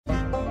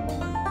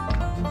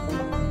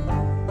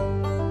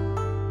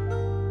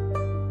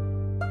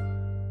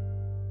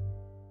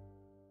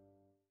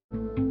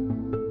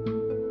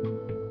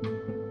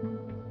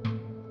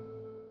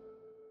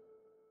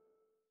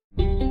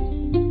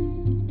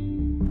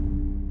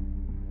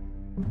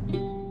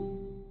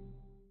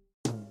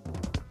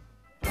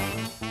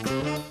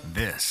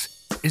This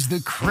is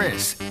the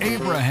Chris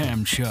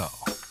Abraham Show.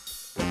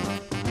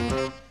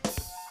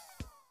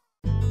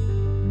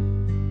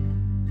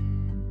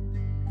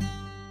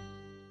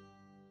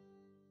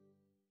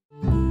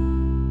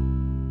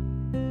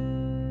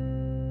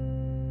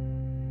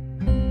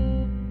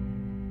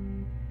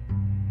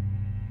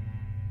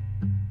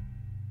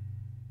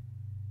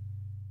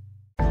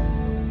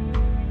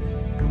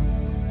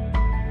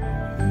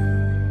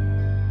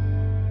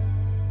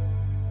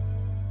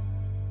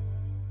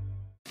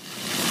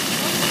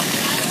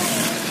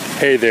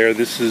 Hey there,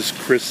 this is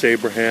Chris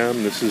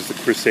Abraham. This is the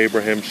Chris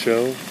Abraham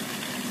Show.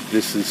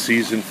 This is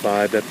Season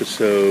 5,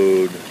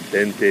 Episode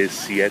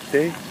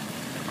 27.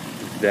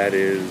 That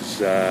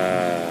is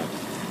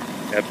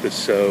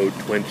Episode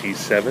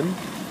 27.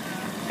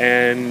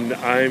 And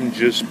I'm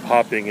just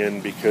popping in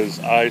because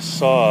I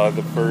saw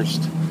the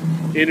first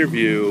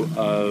interview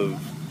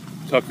of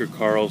Tucker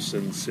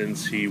Carlson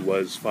since he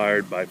was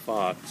fired by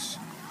Fox.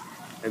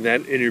 And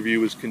that interview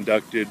was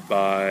conducted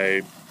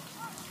by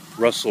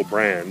Russell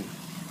Brand.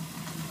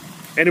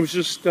 And it was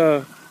just,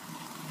 a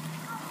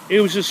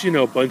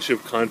bunch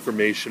of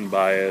confirmation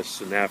bias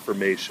and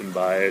affirmation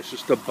bias.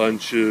 Just a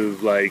bunch of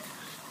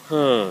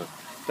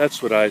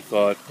that's what I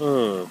thought,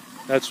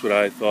 that's what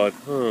I thought,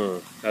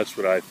 that's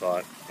what I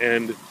thought.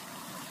 And it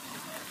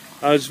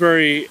was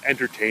very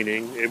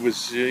entertaining. It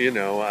was,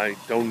 I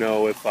don't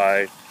know if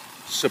I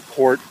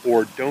support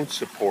or don't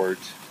support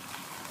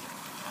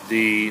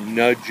the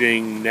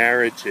nudging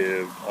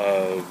narrative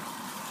of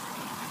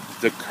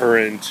the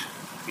current,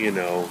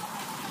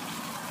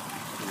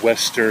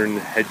 Western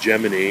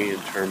hegemony in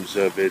terms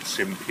of its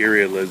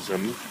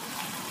imperialism,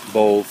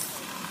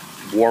 both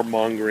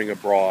warmongering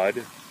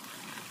abroad,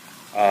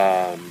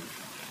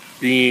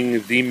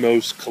 being the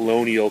most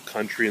colonial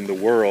country in the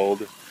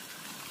world,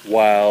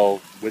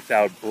 while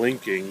without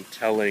blinking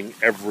telling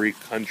every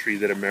country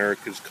that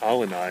America's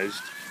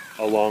colonized,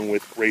 along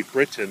with Great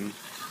Britain,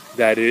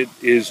 that it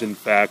is in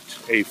fact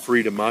a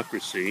free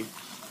democracy,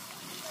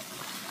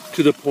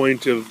 to the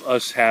point of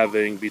us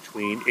having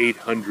between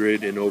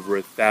 800 and over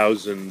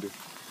 1,000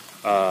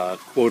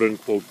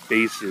 quote-unquote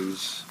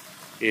bases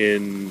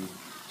in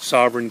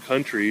sovereign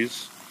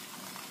countries,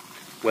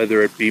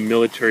 whether it be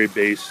military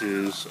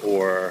bases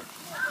or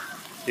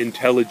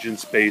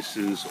intelligence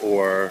bases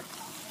or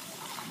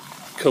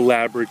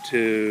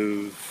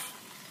collaborative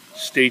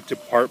State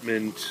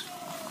Department,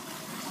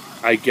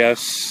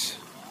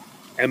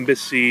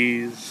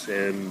 embassies,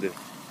 and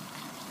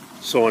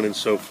so on and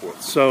so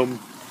forth. So,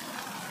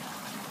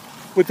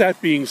 with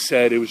that being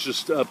said, it was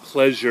just a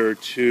pleasure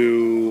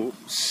to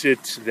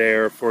sit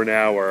there for an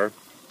hour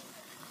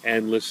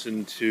and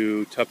listen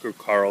to Tucker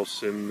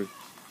Carlson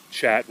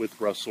chat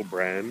with Russell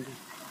Brand.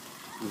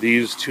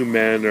 These two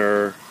men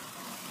are,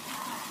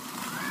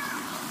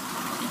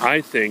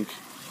 I think,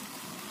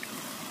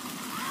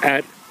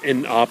 at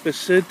an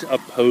opposite,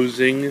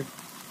 opposing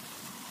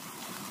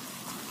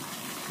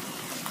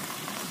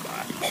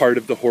part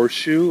of the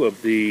horseshoe,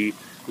 of the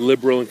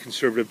liberal and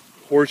conservative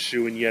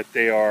horseshoe, and yet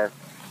they are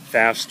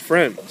fast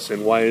friends.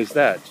 And why is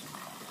that?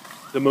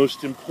 The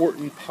most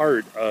important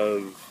part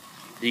of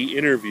the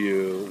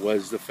interview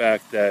was the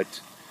fact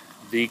that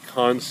the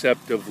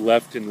concept of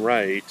left and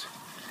right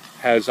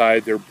has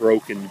either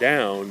broken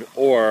down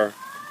or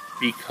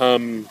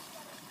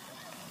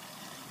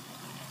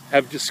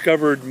have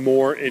discovered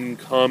more in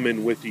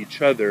common with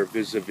each other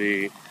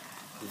vis-a-vis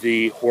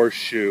the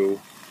horseshoe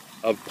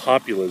of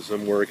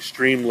populism, where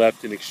extreme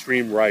left and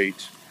extreme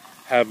right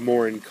have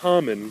more in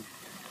common,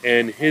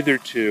 and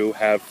hitherto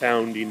have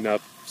found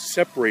enough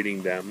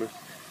separating them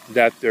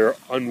that they're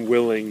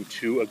unwilling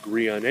to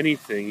agree on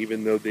anything,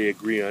 even though they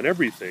agree on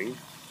everything.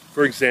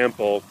 For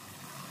example,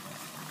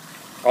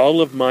 all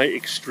of my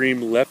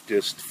extreme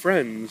leftist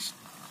friends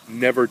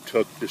never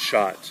took the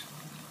shot.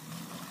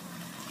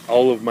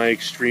 All of my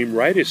extreme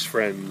rightist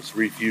friends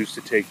refused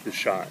to take the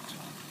shot.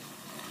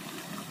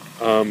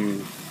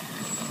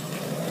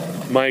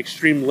 My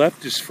extreme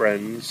leftist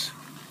friends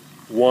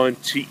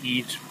want to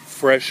eat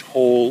fresh,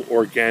 whole,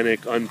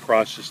 organic,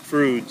 unprocessed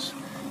foods,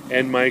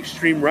 and my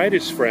extreme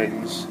rightist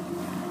friends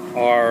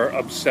are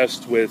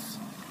obsessed with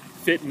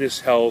fitness,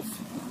 health,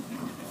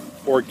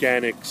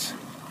 organics,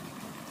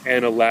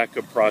 and a lack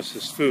of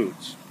processed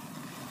foods.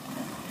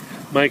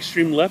 My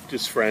extreme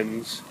leftist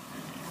friends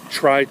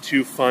try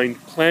to find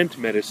plant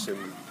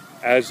medicine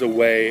as a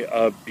way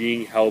of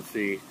being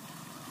healthy.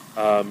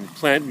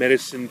 Plant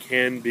medicine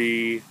can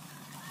be,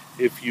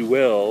 if you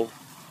will,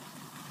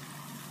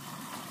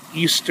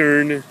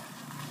 Eastern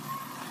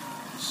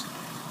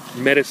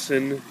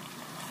medicine.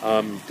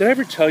 Did I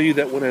ever tell you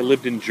that when I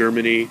lived in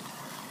Germany,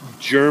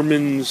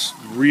 Germans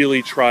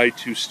really tried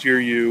to steer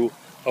you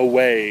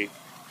away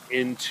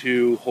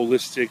into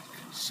holistic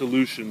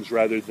solutions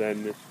rather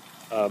than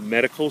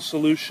medical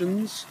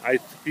solutions? I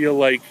feel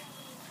like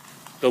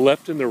the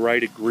left and the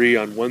right agree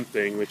on one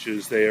thing, which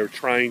is they are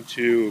trying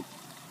to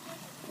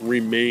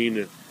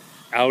remain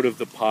out of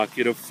the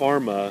pocket of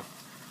pharma,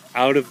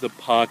 out of the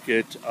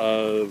pocket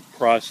of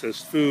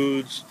processed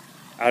foods,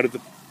 out of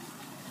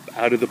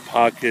out of the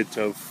pocket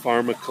of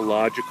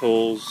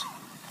pharmacologicals,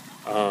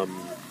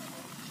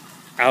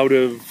 out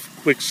of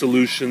quick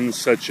solutions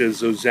such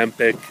as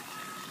Ozempic,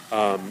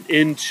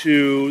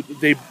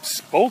 they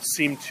both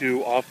seem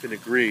to often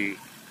agree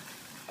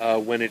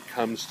when it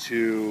comes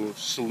to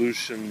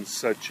solutions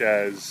such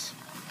as,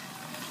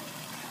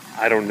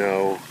 I don't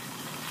know,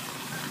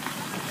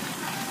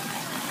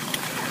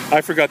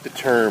 I forgot the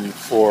term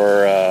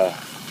for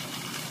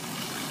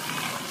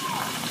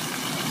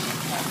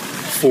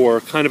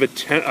kind of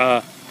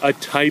a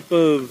type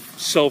of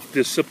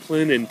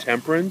self-discipline and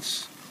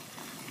temperance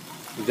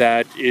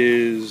that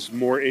is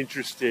more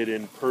interested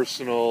in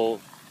personal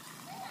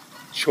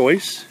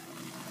choice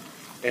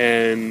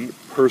and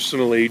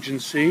personal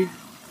agency,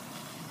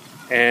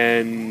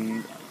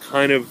 and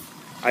kind of,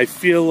 I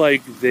feel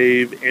like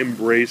they've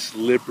embraced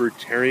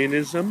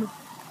libertarianism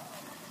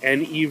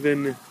and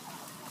even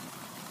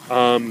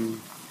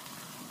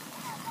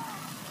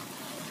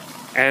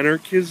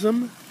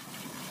anarchism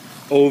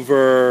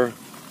over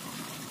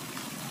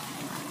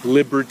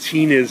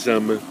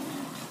libertinism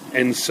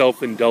and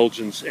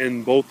self-indulgence.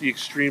 And both the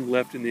extreme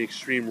left and the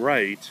extreme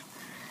right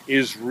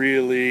is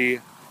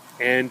really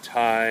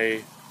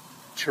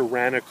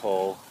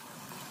anti-tyrannical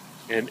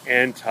and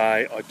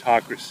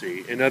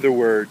anti-autocracy. In other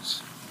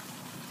words,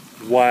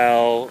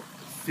 while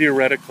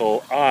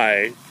theoretical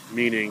I,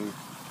 meaning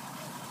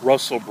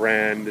Russell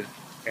Brand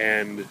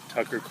and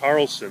Tucker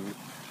Carlson,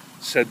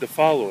 said the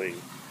following: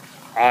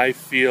 I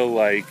feel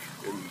like,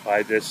 and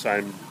by this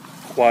I'm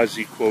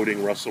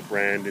quasi-quoting Russell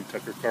Brand and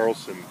Tucker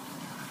Carlson,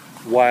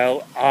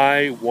 while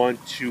I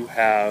want to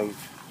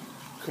have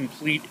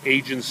complete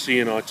agency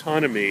and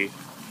autonomy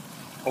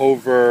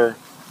over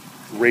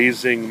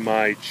raising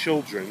my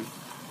children,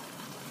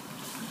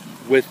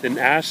 with an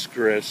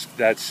asterisk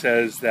that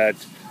says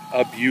that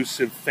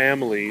abusive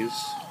families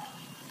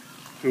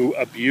who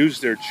abuse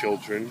their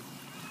children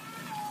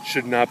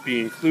should not be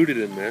included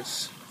in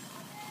this,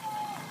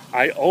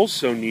 I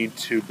also need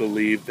to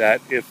believe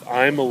that if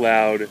I'm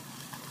allowed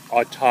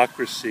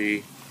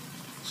autonomy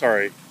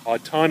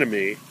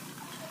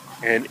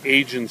and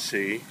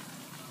agency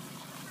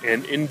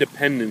and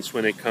independence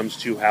when it comes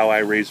to how I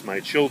raise my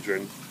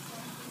children,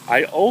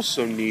 I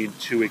also need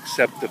to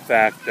accept the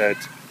fact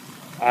that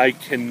I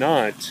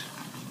cannot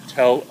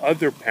tell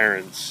other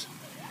parents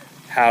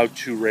how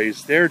to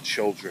raise their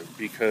children,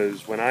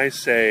 because when I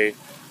say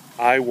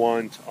I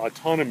want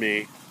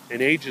autonomy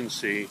and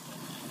agency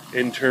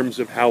in terms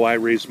of how I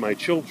raise my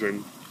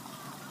children,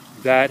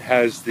 that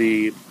has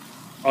the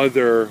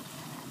other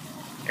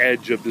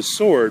edge of the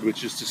sword,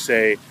 which is to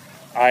say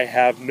I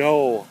have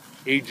no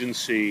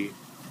agency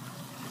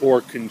or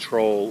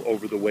control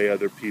over the way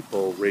other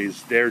people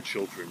raise their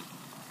children.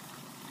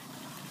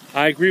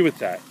 I agree with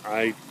that.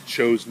 I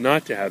chose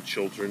not to have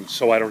children,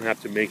 so I don't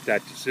have to make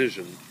that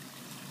decision.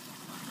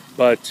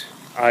 But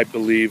I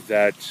believe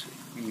that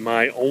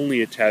my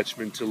only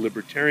attachment to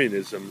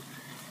libertarianism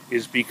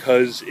is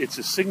because it's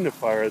a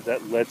signifier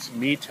that lets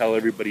me tell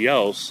everybody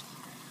else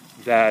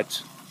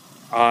that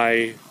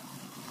I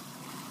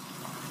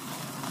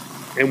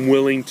am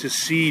willing to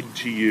cede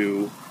to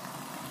you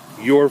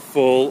your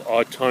full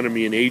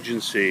autonomy and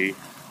agency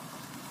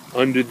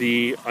under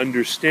the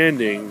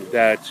understanding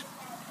that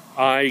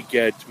I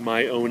get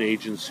my own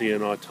agency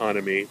and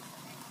autonomy.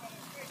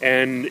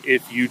 And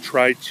if you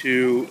try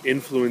to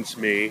influence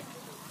me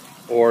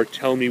or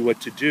tell me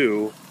what to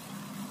do,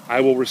 I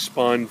will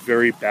respond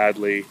very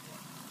badly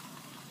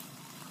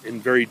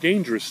and very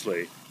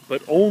dangerously,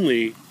 but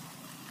only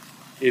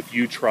if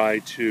you try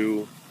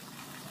to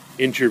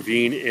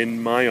intervene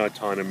in my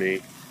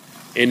autonomy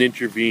and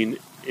intervene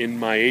in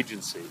my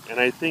agency. And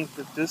I think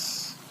that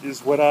this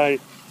is what I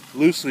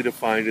loosely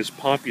define as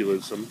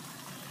populism.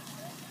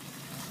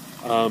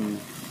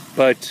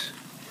 But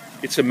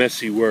it's a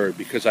messy word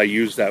because I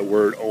use that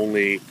word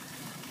only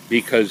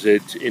because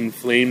it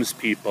inflames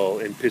people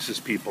and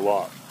pisses people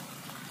off.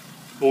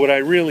 But what I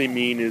really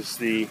mean is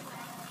the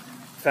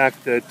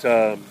fact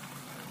that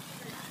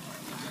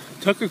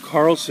Tucker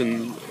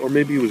Carlson, or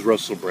maybe it was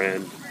Russell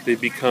Brand, they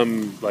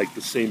become like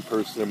the same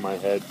person in my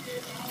head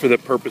for the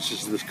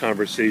purposes of this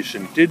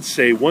conversation, did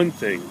say one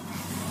thing,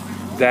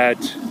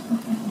 that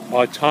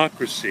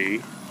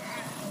autocracy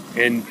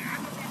and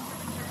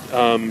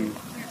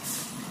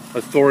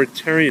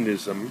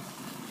authoritarianism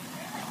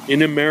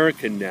in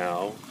America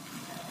now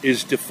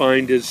is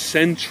defined as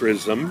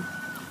centrism,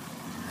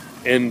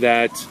 and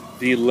that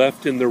the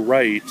left and the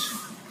right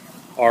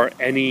are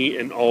any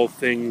and all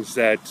things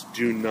that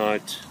do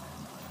not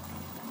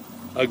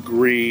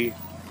agree,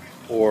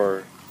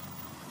 or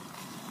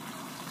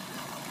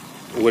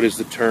what is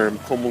the term?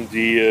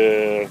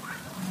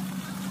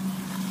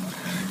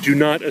 Do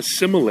not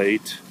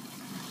assimilate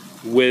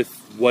with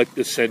what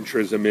the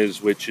centrism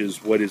is, which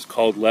is what is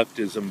called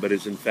leftism, but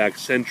is in fact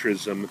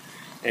centrism,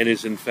 and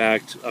is in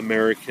fact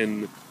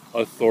American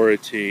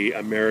authority,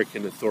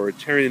 American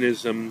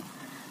authoritarianism,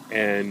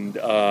 and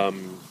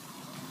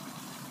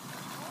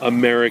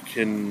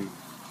American,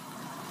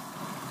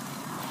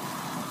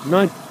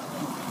 not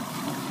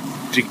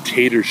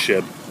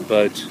dictatorship,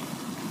 but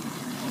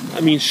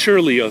I mean,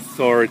 surely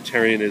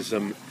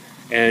authoritarianism,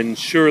 and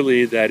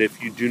surely that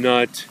if you do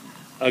not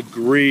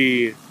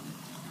agree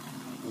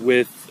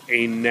with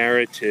a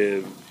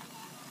narrative,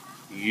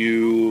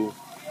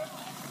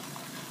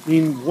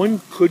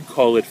 one could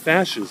call it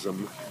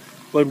fascism,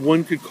 but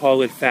one could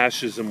call it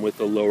fascism with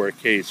a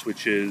lowercase,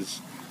 which is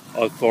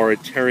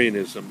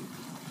authoritarianism.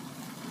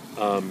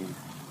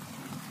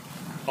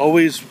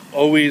 Always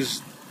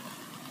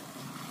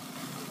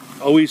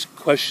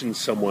question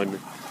someone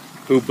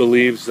who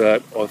believes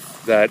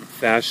that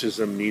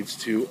fascism needs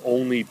to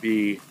only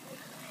be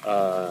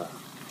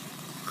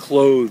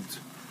clothed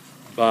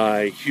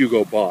by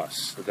Hugo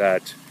Boss.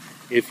 That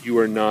if you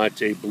are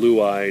not a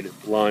blue-eyed,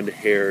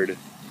 blonde-haired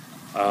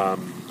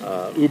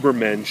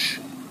Ubermensch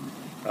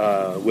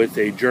with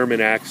a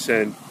German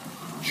accent,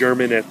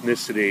 German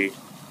ethnicity,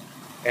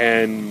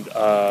 and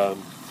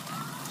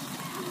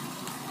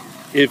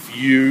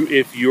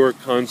if your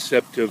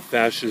concept of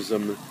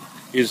fascism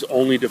is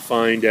only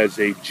defined as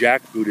a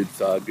jackbooted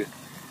thug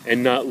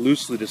and not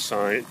loosely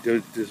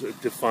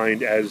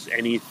defined as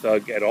any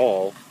thug at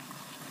all,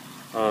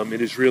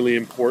 it is really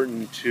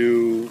important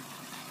to,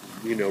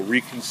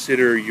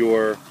 reconsider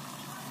your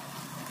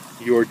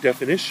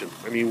definition.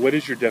 I mean, what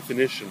is your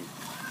definition?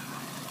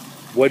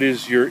 What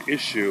is your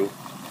issue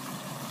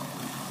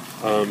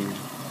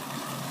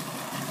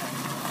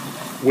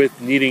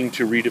with needing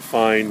to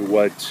redefine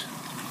what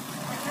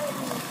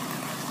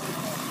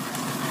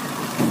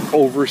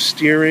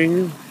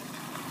oversteering?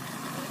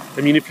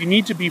 I mean, if you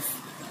need to be,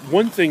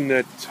 one thing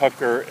that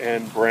Tucker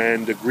and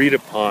Brand agreed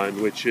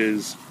upon, which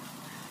is,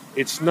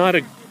 it's not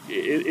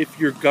if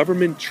your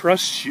government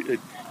trusts you,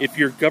 if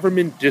your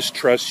government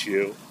distrusts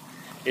you,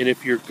 and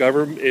if you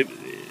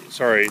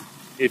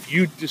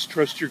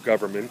distrust your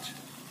government,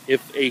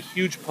 if a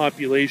huge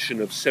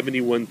population of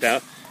 71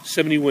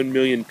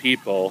 million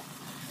people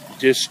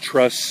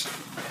distrusts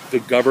the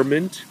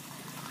government,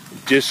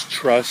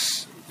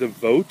 distrusts the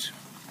vote,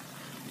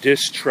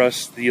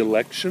 distrusts the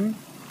election,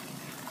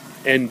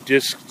 and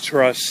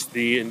distrusts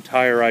the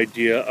entire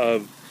idea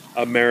of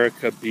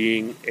America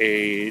being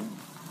a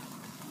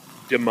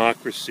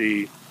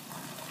democracy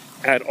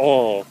at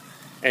all,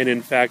 and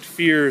in fact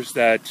fears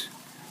that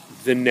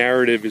the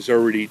narrative is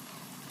already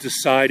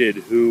decided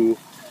who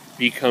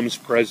becomes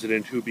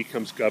president, who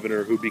becomes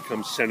governor, who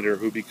becomes senator,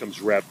 who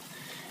becomes rep.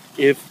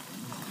 If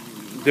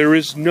there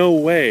is no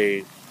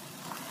way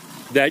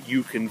that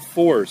you can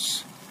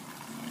force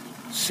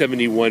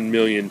 71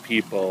 million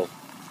people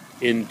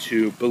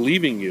into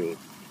believing you,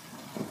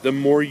 the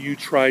more you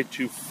try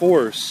to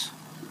force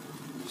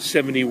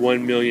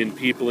 71 million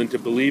people into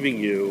believing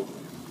you,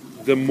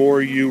 the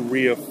more you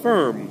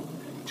reaffirm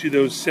to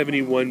those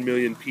 71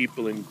 million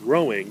people and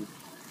growing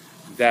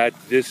that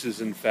this is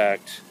in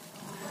fact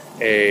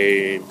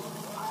a,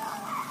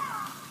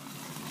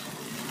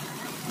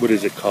 what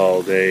is it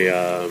called,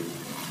 a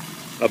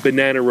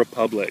banana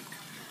republic,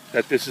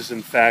 that this is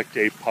in fact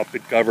a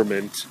puppet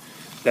government,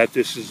 that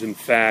this is in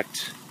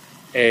fact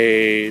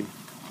a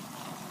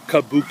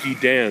kabuki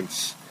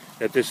dance,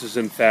 that this is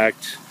in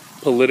fact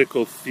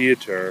political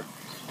theater,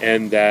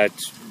 and that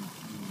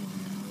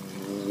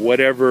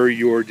whatever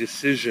your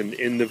decision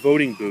in the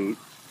voting booth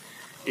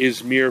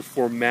is mere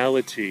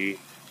formality,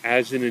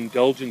 as an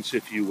indulgence,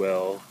 if you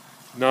will,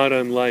 not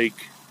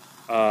unlike,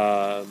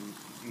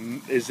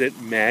 is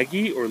it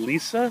Maggie or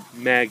Lisa?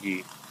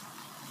 Maggie.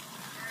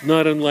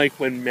 Not unlike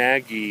when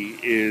Maggie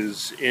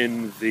is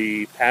in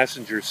the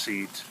passenger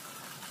seat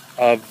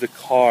of the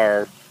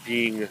car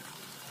being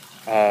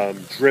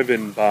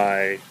driven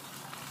by,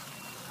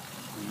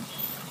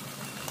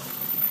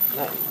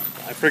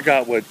 I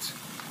forgot what,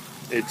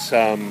 it's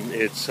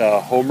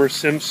Homer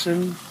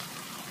Simpson,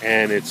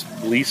 and it's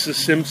Lisa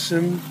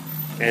Simpson,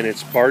 and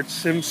it's Bart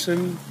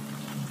Simpson.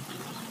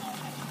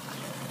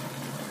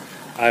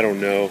 I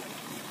don't know.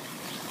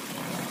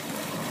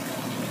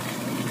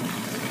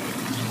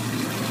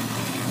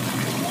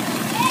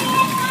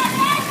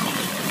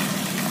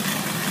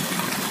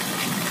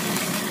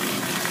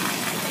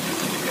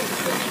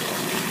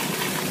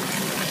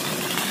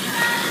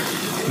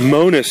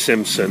 Mona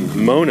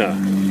Simpson. Mona.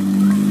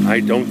 I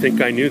don't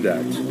think I knew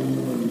that.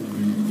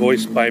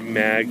 Voiced by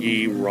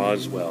Maggie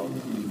Roswell.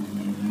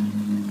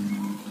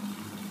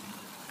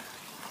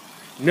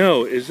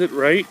 No, is it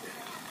right?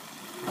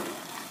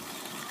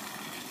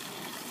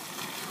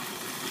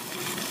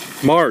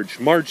 Marge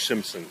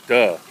Simpson.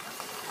 Duh.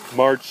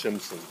 Marge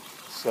Simpson.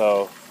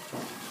 So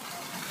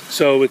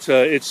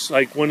it's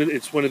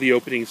one of the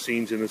opening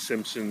scenes in The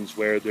Simpsons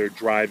where they're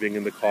driving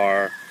in the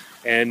car,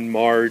 and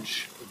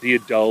Marge, the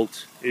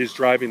adult, is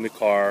driving the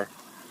car,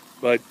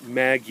 but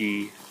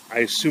Maggie, I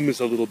assume is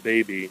a little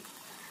baby,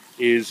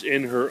 is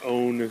in her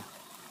own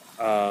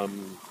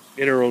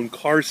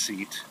car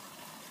seat,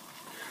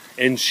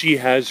 and she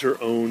has her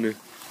own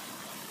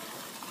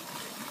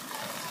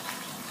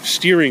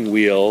steering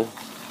wheel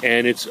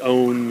and its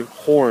own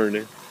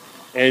horn,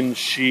 and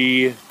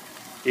she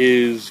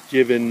is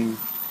given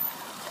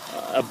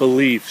a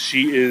belief.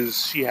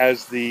 She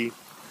has the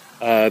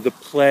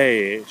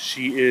play.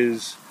 She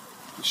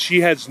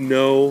has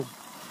no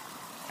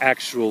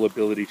actual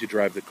ability to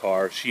drive the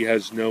car. She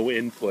has no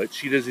input.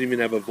 She doesn't even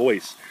have a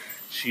voice.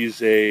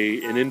 She's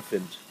an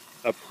infant,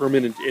 a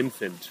permanent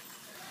infant.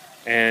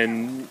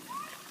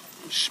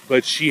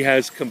 But she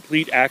has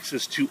complete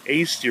access to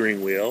a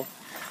steering wheel,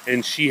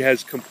 and she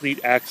has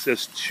complete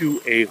access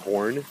to a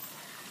horn,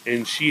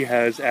 and she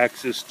has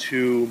access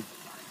to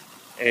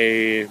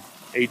a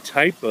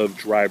type of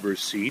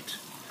driver's seat,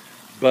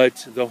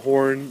 but the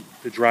horn,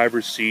 the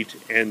driver's seat,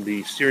 and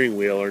the steering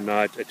wheel are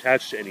not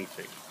attached to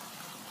anything.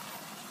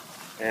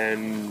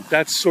 And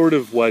that's sort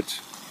of what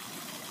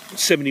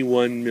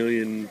 71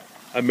 million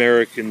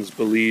Americans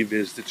believe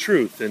is the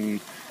truth.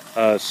 And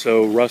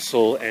so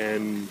Russell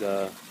and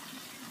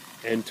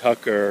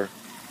Tucker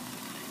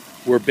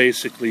were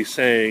basically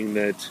saying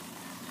that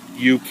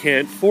you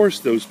can't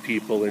force those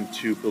people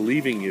into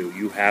believing you.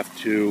 You have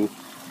to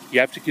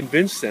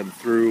convince them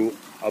through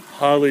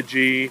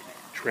apology,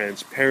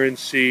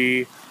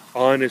 transparency,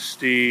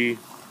 honesty,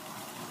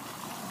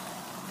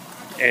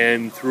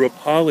 and through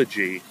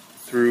apology,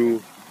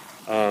 through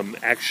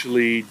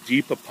actually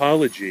deep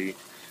apology,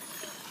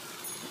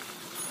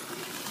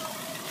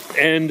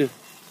 and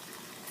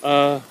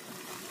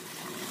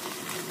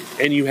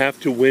you have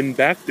to win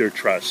back their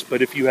trust.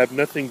 But if you have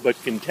nothing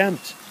but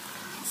contempt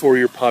for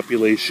your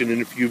population,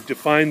 and if you've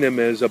defined them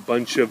as a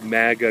bunch of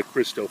MAGA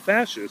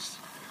Christo-fascists,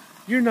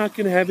 you're not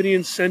going to have any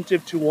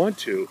incentive to want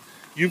to.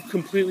 You've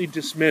completely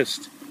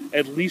dismissed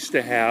at least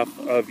a half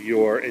of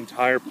your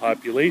entire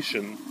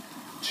population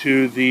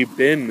to the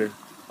bin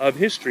of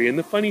history. And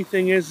the funny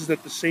thing is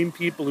that the same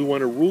people who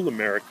want to rule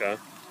America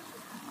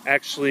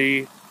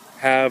actually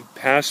have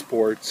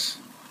passports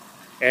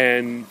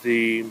and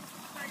the,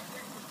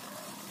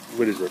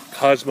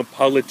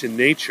 cosmopolitan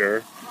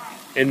nature,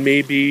 and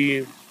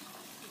maybe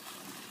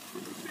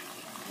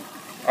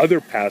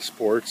other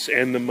passports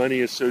and the money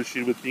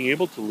associated with being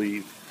able to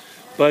leave.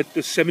 But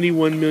the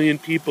 71 million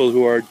people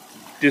who are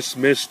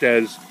dismissed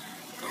as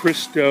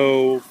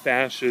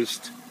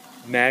Christo-fascist,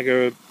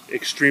 MAGA,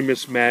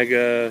 extremist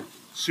MAGA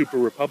super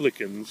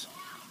Republicans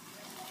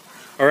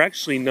are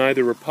actually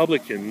neither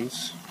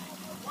Republicans,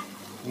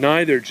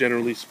 neither,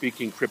 generally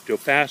speaking,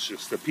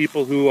 crypto-fascists. The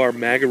people who are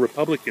MAGA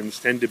Republicans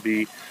tend to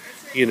be,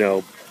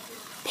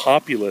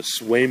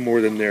 populists way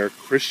more than they're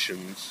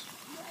Christians.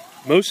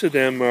 Most of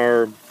them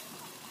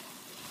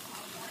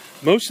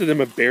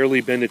have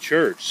barely been to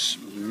church.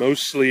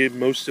 Most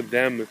of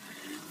them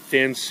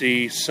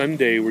fancy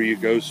Sunday where you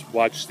go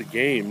watch the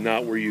game,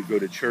 not where you go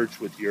to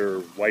church with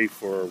your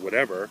wife or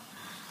whatever.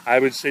 I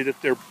would say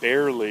that they're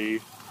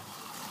barely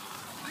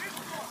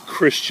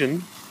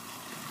Christian.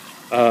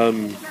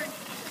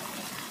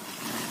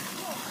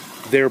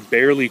 They're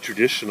barely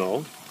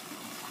traditional.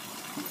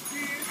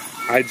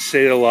 I'd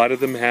say a lot of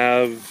them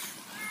have,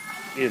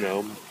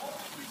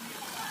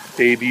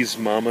 babies,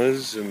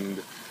 mamas,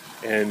 and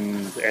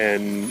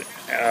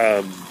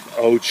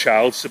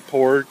child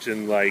support,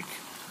 and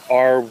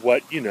are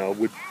what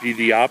would be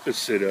the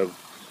opposite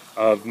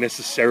of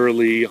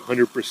necessarily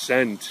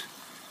 100%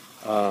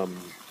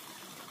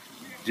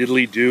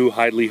 diddly-do,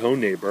 hidely-ho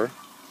neighbor.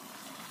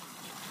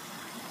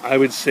 I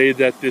would say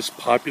that this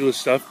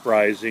populist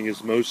uprising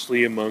is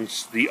mostly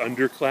amongst the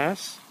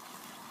underclass,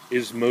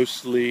 is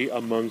mostly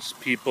amongst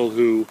people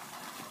who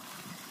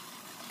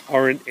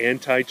aren't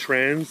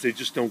anti-trans, they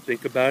just don't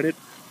think about it,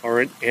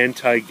 aren't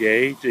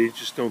anti-gay, they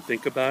just don't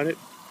think about it,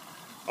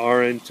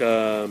 aren't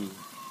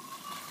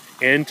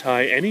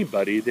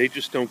anti-anybody, they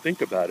just don't think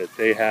about it.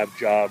 They have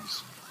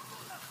jobs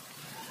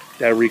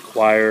that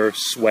require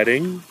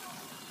sweating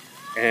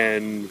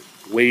and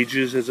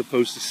wages as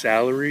opposed to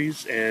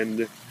salaries,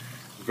 and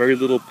very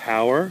little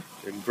power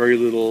and very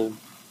little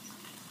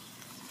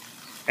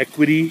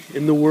equity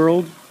in the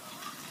world.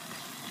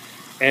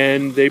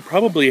 And they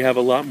probably have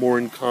a lot more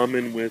in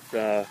common with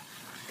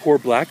poor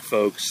black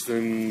folks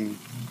than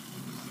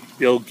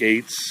Bill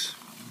Gates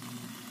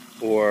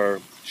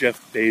or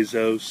Jeff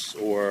Bezos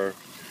or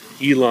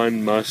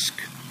Elon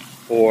Musk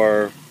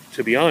or,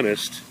 to be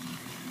honest,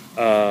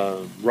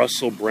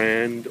 Russell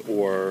Brand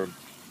or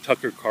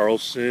Tucker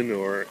Carlson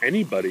or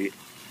anybody.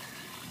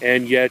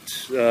 And yet,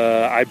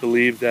 I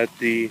believe that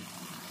the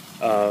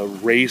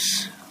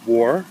race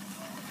war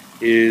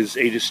is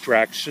a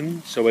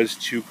distraction so as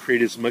to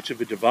create as much of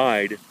a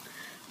divide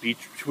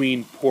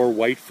between poor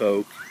white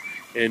folk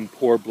and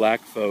poor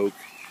black folk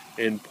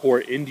and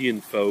poor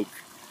Indian folk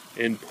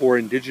and poor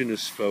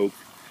indigenous folk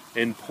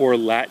and poor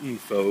Latin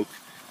folk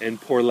and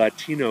poor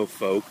Latino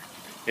folk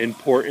and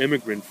poor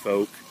immigrant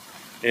folk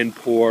and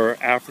poor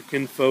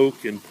African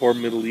folk and poor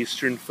Middle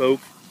Eastern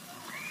folk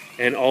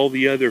and all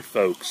the other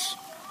folks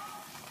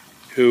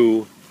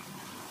who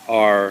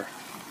are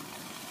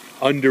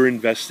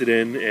underinvested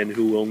in and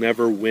who will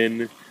never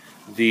win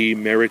the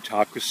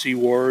meritocracy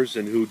wars,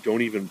 and who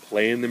don't even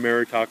play in the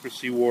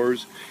meritocracy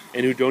wars,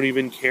 and who don't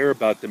even care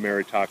about the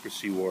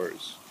meritocracy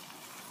wars.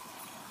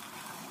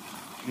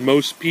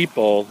 Most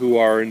people who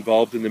are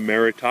involved in the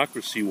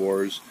meritocracy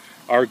wars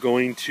are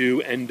going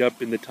to end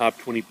up in the top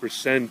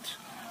 20%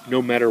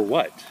 no matter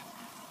what.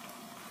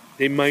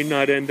 They might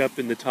not end up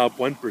in the top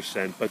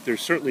 1%, but they're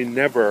certainly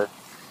never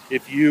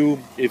If you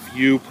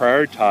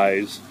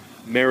prioritize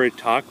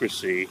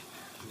meritocracy,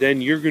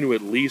 then you're going to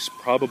at least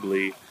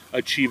probably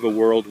achieve a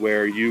world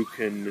where you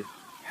can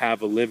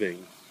have a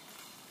living.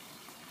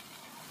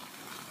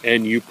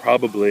 And you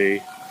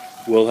probably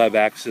will have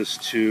access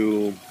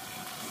to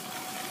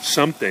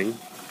something,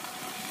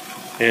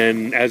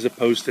 and as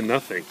opposed to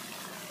nothing.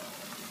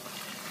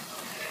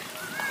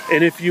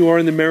 And if you are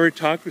in the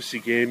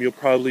meritocracy game, you'll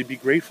probably be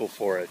grateful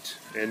for it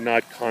and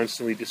not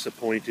constantly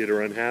disappointed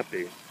or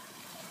unhappy.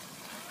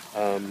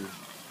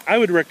 I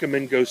would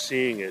recommend go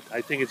seeing it.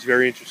 I think it's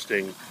very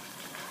interesting.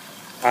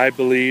 I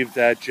believe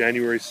that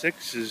January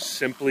 6th is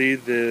simply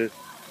the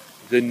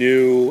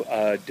new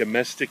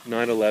domestic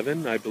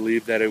 9/11. I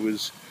believe that it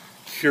was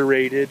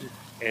curated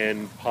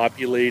and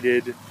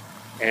populated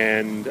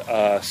and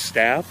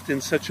staffed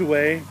in such a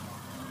way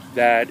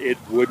that it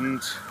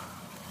wouldn't,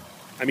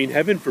 I mean,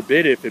 heaven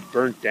forbid if it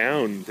burnt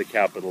down the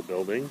Capitol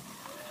building.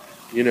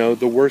 You know,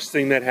 the worst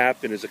thing that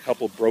happened is a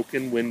couple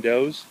broken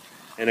windows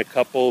and a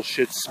couple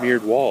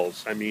shit-smeared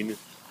walls. I mean,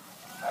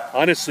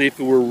 honestly, if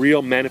it were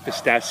real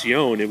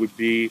manifestation, it would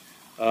be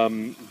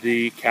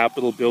the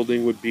Capitol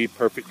building would be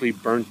perfectly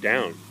burnt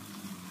down.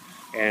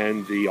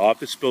 And the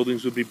office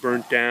buildings would be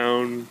burnt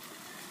down.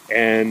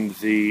 And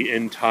the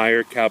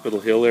entire Capitol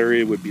Hill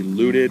area would be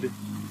looted.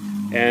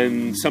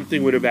 And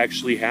something would have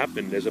actually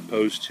happened as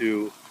opposed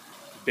to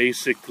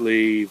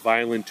basically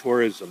violent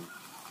tourism.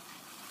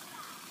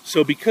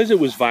 So because it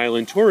was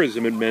violent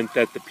tourism, it meant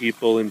that the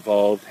people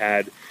involved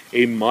had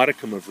a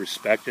modicum of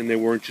respect, and they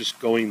weren't just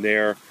going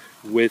there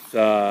with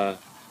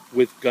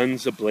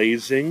guns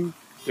a-blazing.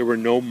 There were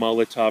no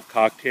Molotov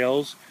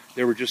cocktails.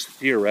 There were just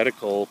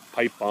theoretical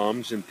pipe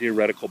bombs and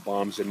theoretical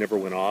bombs that never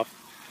went off.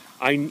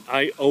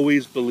 I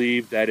always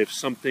believed that if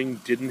something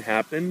didn't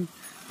happen,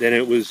 then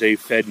it was a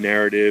Fed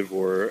narrative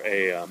or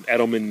a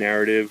Edelman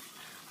narrative.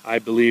 I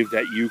believe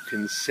that you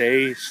can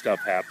say stuff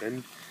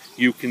happened.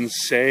 You can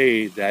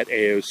say that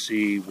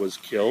AOC was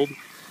killed.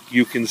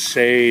 You can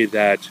say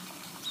that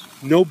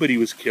nobody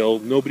was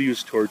killed, nobody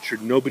was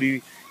tortured,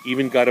 nobody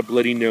even got a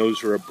bloody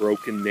nose or a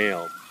broken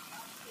nail.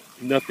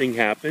 Nothing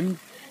happened,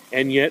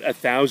 and yet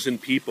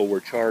 1,000 people were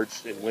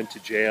charged and went to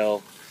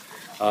jail.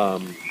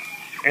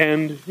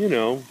 And, you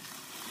know,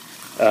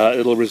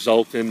 it'll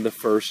result in the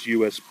first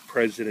U.S.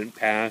 president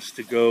passed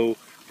to go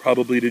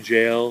probably to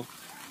jail,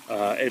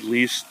 at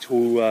least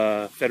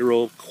to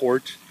federal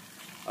court,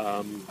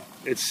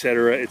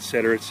 etc.,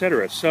 etc.,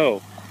 etc.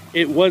 So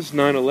it was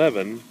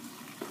 9/11,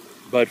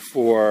 but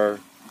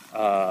for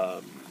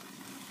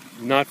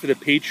not for the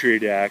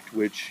Patriot Act,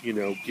 which, you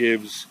know,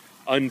 gives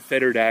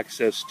unfettered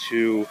access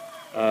to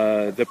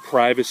the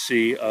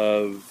privacy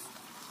of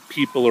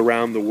people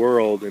around the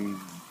world and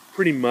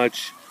pretty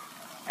much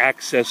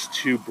access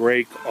to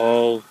break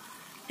all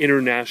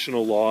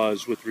international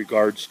laws with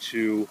regards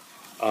to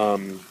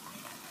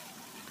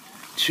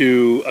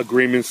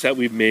agreements that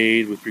we've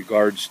made with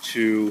regards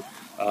to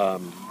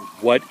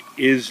what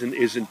is and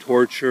isn't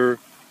torture,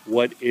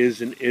 what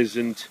is and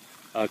isn't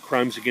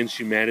crimes against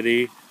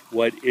humanity,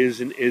 what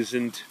is and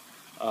isn't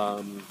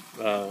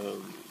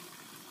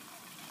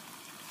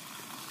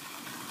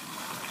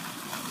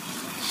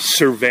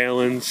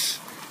surveillance,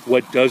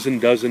 what does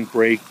and doesn't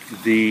break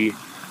the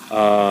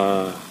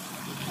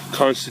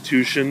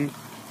Constitution,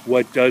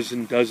 what does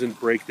and doesn't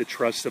break the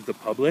trust of the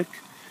public.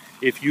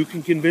 If you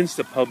can convince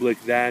the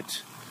public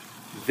that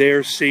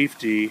their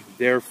safety,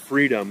 their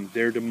freedom,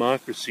 their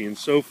democracy, and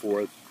so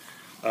forth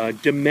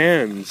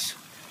demands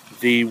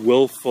the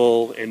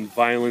willful and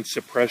violent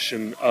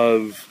suppression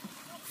of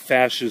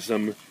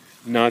fascism,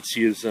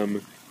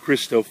 Nazism,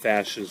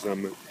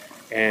 Christofascism,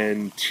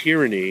 and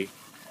tyranny,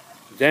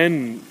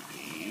 then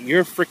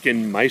you're a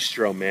freaking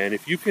maestro, man.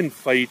 If you can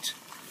fight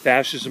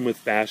fascism with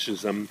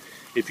fascism,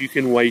 if you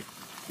can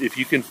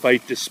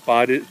fight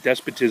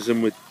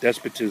despotism with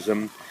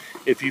despotism,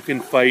 if you can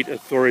fight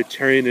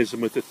authoritarianism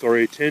with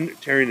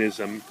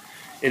authoritarianism,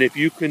 and if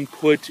you can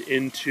put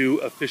into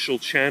official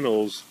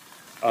channels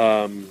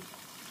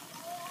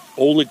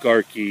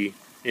oligarchy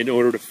in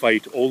order to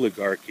fight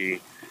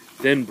oligarchy,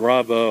 then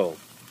bravo.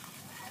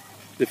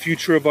 The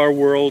future of our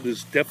world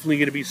is definitely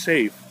going to be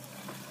safe,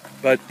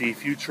 but the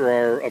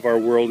future of our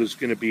world is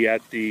going to be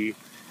at the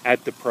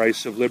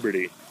price of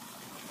liberty.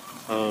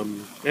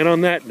 And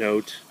on that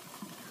note,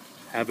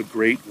 have a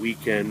great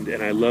weekend,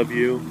 and I love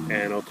you,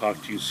 and I'll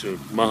talk to you soon.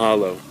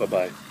 Mahalo.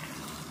 Bye-bye.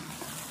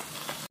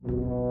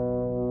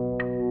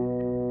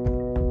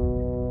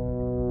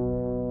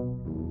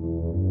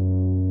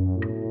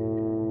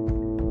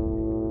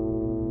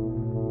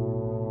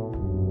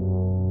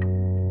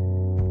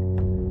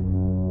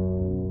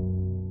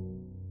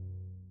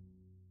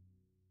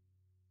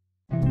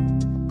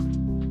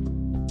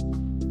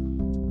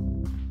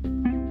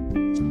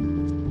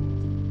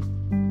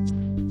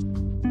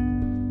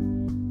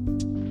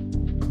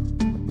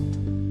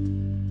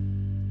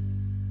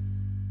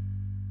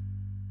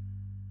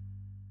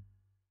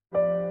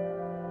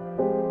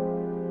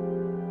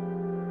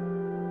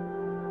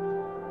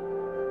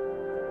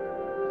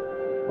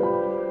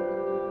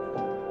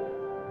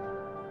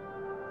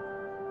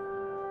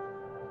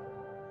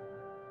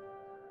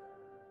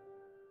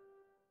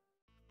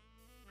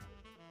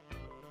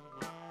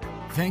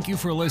 Thank you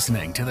for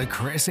listening to The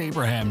Chris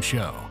Abraham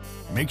Show.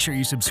 Make sure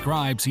you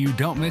subscribe so you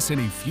don't miss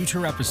any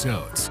future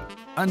episodes.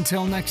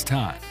 Until next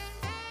time.